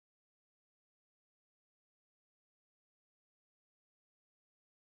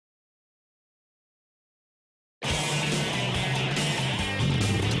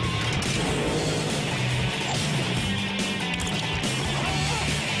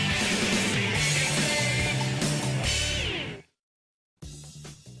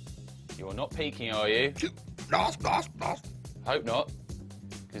You're not peeking, are you? Lost. Hope not.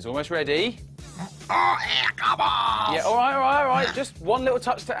 It's almost ready. Oh, yeah, come on! Yeah, all right. Just one little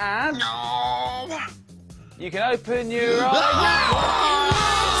touch to add. No! You can open your eyes now.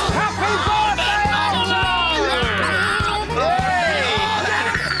 Happy birthday, Oucho!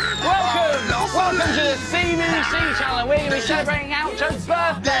 Welcome to the CBBC Channel. We're going to be celebrating Oucho's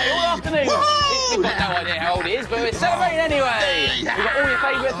birthday all afternoon. We've got no idea how old he is, but we're celebrating anyway. We've got all your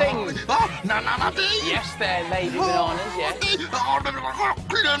favourite things. Yes, they're lady bananas, yes.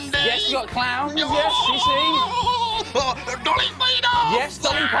 Yes, you got clowns, yes, you see. Yes,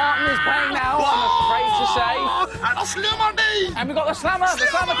 Dolly Parton is playing now, I'm afraid to say. And we've got the slammer coming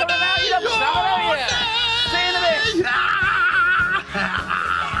out. You love the slammer, don't you? See you in a bit.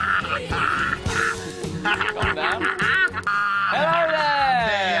 Calm down. Hello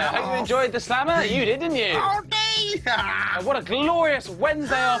there. Hope you enjoyed the slammer. You did, didn't you? What a glorious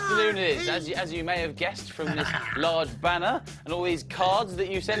Wednesday afternoon it is. As you may have guessed from this large banner and all these cards that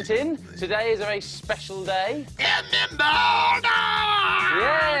you sent in, today is a very special day. Yes,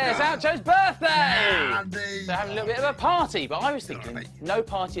 Oucho's birthday! So having a little bit of a party, but I was thinking no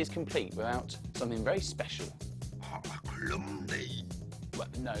party is complete without something very special. Well,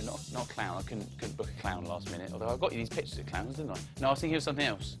 no, not a clown. I couldn't book a clown last minute, although I got you these pictures of clowns, didn't I? No, I was thinking of something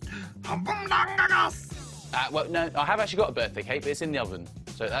else. Well, no, I have actually got a birthday cake, but it's in the oven.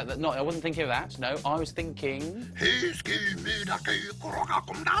 So I wasn't thinking of that. No, I was thinking...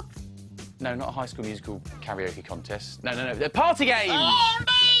 No, not a High School Musical karaoke contest. No, they're party games!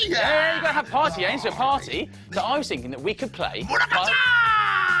 Yeah, you've got to have party games for a party. So I was thinking that we could play...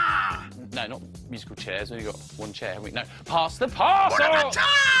 No, not musical chairs. We've only got one chair, haven't we? No, pass the parcel!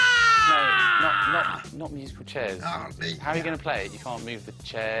 No, not musical chairs. How are you going to play it? You can't move the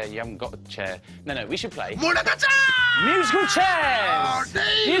chair. You haven't got a chair. No, we should play musical chairs.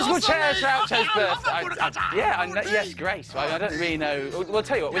 Musical chairs for Oucho's birthday. Yes, great. I don't really know. Well, I'll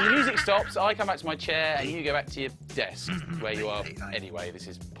tell you what. When the music stops, I come back to my chair and you go back to your desk where you are. Anyway, this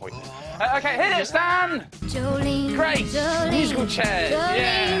is pointless. Okay, hit it, Stan. Jolene, Great. Jolene, musical chairs.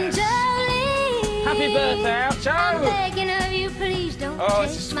 Jolene, Jolene. Happy birthday, Oucho. I'm begging of you, please don't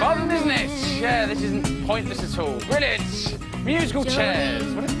This is fun, isn't it? Yeah, this isn't pointless at all. Brilliant! Musical chairs.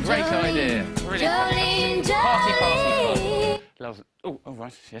 What a great idea. Brilliant. Party fun. Lovely. Oh, all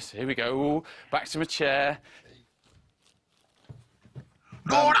right. Yes, here we go. Back to my chair.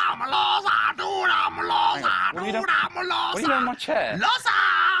 What are you doing with my chair?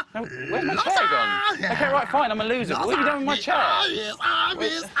 No, where's my chair gone? Okay, right, fine, I'm a loser. What are you doing with my chair?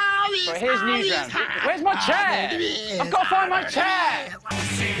 Right, here's news round. Where's my chair? I've got to find my chair!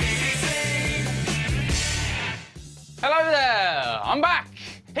 Hello there, I'm back.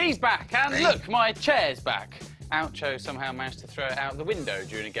 He's back, and look, my chair's back. Oucho somehow managed to throw it out the window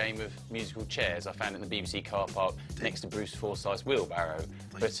during a game of musical chairs. I found it in the BBC car park next to Bruce Forsyth's wheelbarrow.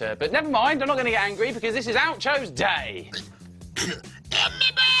 But never mind, I'm not going to get angry because this is Oucho's day.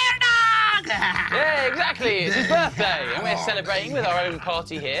 Yeah, exactly. It's his birthday, and we're celebrating with our own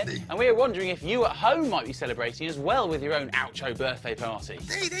party here. And we were wondering if you at home might be celebrating as well with your own Oucho birthday party.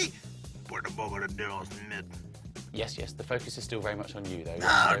 Yes, the focus is still very much on you, though.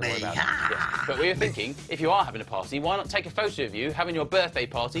 Don't worry about it. Yes. But we were thinking, if you are having a party, why not take a photo of you having your birthday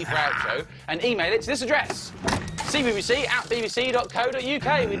party for Oucho and email it to this address,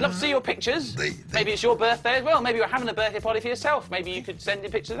 cbbc@bbc.co.uk. We'd love to see your pictures. Maybe it's your birthday as well. Maybe you're having a birthday party for yourself. Maybe you could send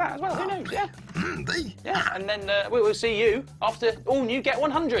in pictures of that as well. Who knows, yeah? Yeah, and then we'll see you after all new Get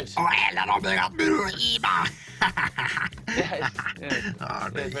 100. Yeah,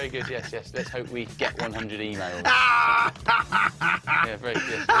 very good, yes. Let's hope we get 100 emails. Yeah, very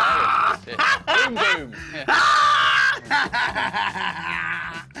good. Yes. Boom, boom. Yeah.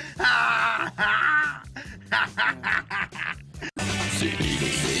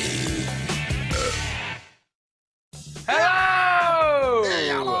 Hello!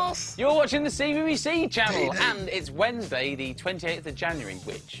 You're watching the CBBC Channel, and it's Wednesday, the 28th of January,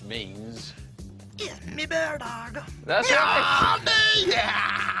 which means... Me bear dog. That's right.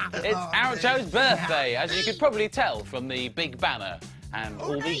 It's Oucho's birthday, as you could probably tell from the big banner and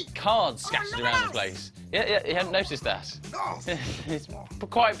all the cards scattered around the place. Yeah, you hadn't noticed that? No. It's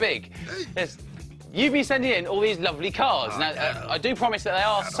quite big. Yes. You've been sending in all these lovely cards. Now, I do promise that they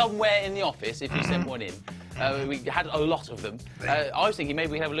are somewhere in the office if you send one in. We had a lot of them. I was thinking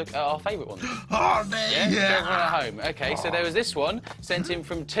maybe we'd have a look at our favourite ones. Yeah. At home. Okay, so there was this one sent in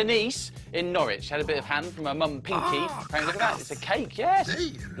from Denise in Norwich. Had a bit of hand from her mum Pinky. Apparently, look at that. It's a cake. Yes.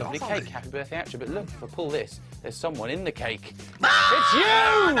 Lovely cake. Happy birthday, Oucho. But look, if I pull this, there's someone in the cake. It's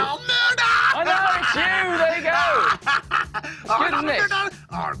you! I know, it's you. There you go. It's good, isn't it?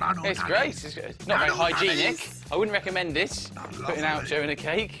 It's great. It's not very hygienic. I wouldn't recommend it. Putting Oucho in a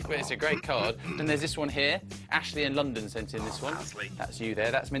cake, but it's a great card. And there's this one here. Ashley in London sent in this one. That's you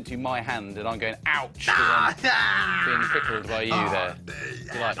there. That's meant to be my hand, and I'm going, ouch, because I'm being pickled by you there.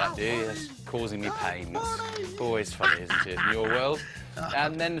 You like that, do you? That's causing me pain. That's always funny, isn't it, in your world?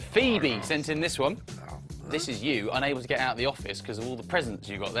 And then Phoebe sent in this one. This is you, unable to get out of the office because of all the presents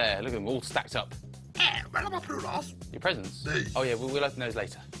you got there. Look at them, all stacked up. Your presents? Oh, yeah, we'll open those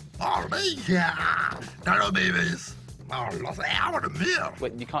later.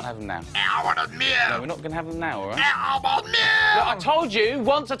 Wait, you can't have them now. No, we're not going to have them now, all right? Look, I told you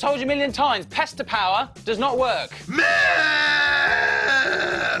once, I told you a million times, pester power does not work.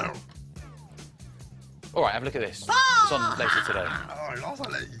 All right, have a look at this. It's on later today.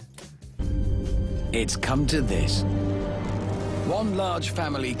 It's come to this. One large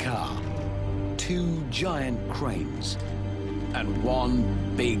family car, 2 giant cranes, and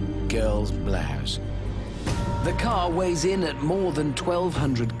 1 big girl's blouse. The car weighs in at more than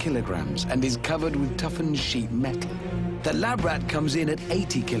 1,200 kilograms and is covered with toughened sheet metal. The lab rat comes in at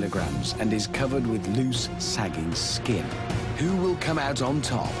 80 kilograms and is covered with loose, sagging skin. Who will come out on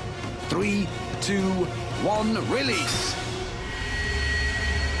top? 3, 2, 1, release!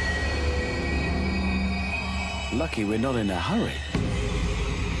 Lucky we're not in a hurry.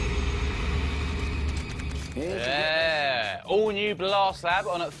 Yeah, all new Blast Lab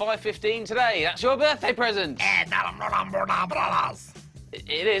on at 5:15 today. That's your birthday present.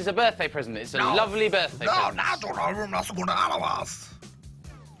 It is a birthday present. It's a lovely birthday present.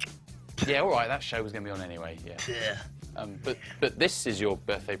 Yeah, all right. That show was going to be on anyway. Yeah. But this is your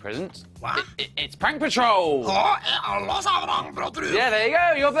birthday present. What? It's Prank Patrol. Yeah, there you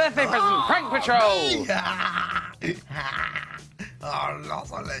go. Your birthday present, Prank Patrol.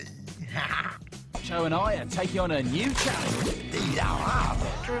 Oucho and I are taking on a new challenge.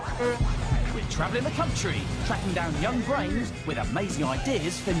 We're travelling the country, tracking down young brains with amazing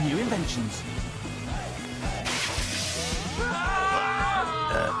ideas for new inventions.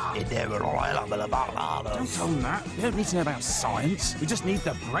 Don't tell them that. We don't need to know about science. We just need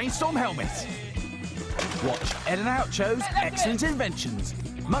the brainstorm helmet. Watch Ed and Oucho's Excellent Inventions.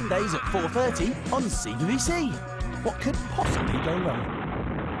 Mondays at 4:30 on CBBC. What could possibly go wrong?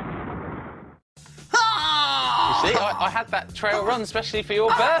 See, I had that trail run especially for your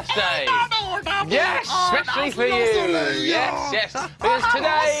birthday. Yes, especially for you. Yes. Because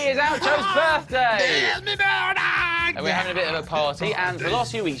today is Oucho's birthday. And we're having a bit of a party, and for the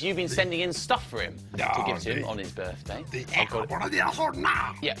last few weeks you've been sending in stuff for him to give to him on his birthday.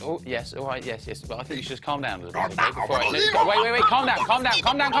 Yeah, yes, all right, yes. But I think you should just calm down a little bit, okay? Wait, calm down.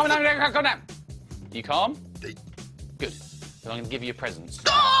 You calm? Good. Then I'm going to give you your presents.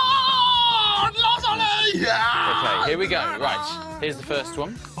 Okay, here we go. Right, here's the first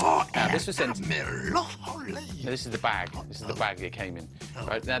one. Now, this was sent... Now, this is the bag. This is the bag that came in.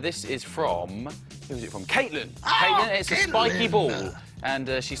 Right, now, this is from... Who is it from? Caitlin. Caitlin, it's a spiky ball. And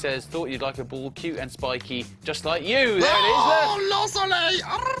she says, thought you'd like a ball cute and spiky, just like you. There it is, look.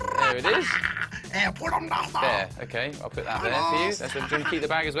 There it is. There, okay, I'll put that there for you. That's, do you want to keep the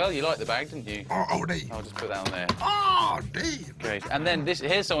bag as well? You liked the bag, didn't you? I'll just put that on there. Great. And then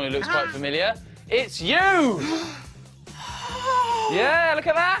here's someone who looks quite familiar. It's you! Yeah, look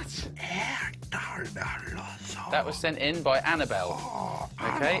at that! That was sent in by Annabelle.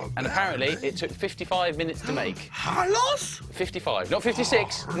 Okay, and apparently it took 55 minutes to make. 55, not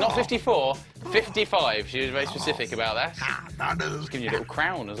 56, not 54, 55. She was very specific about that. Just giving you a little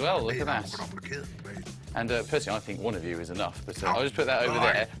crown as well, look at that. And personally, I think one of you is enough, but I'll just put that over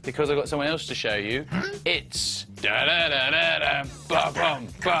there because I've got someone else to show you. It's ba-bum,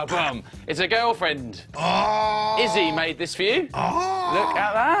 ba-bum. It's a girlfriend. Izzy made this for you. Look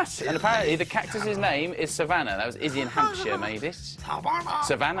at that. And apparently the cactus's name is Savannah. That was Izzy in Hampshire made this.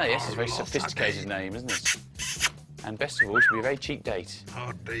 Savannah, yes, it's a very sophisticated name, isn't it? And best of all, she'll be a very cheap date.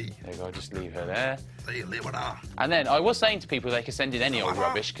 There you go, I'll just leave her there. And then I was saying to people they could send in any old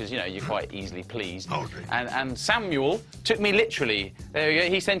rubbish because, you know, you're quite easily pleased. And Samuel took me literally. There we go,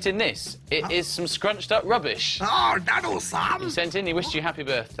 he sent in this. It is some scrunched up rubbish. He sent in, he wished you happy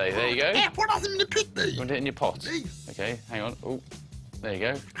birthday. There you go. You want it in your pot? Okay, hang on. Oh, there you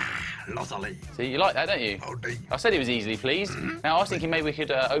go. See, you like that, don't you? I said he was easily pleased. Now, I was thinking maybe we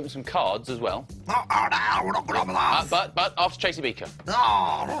could open some cards as well. But after Tracy Beaker.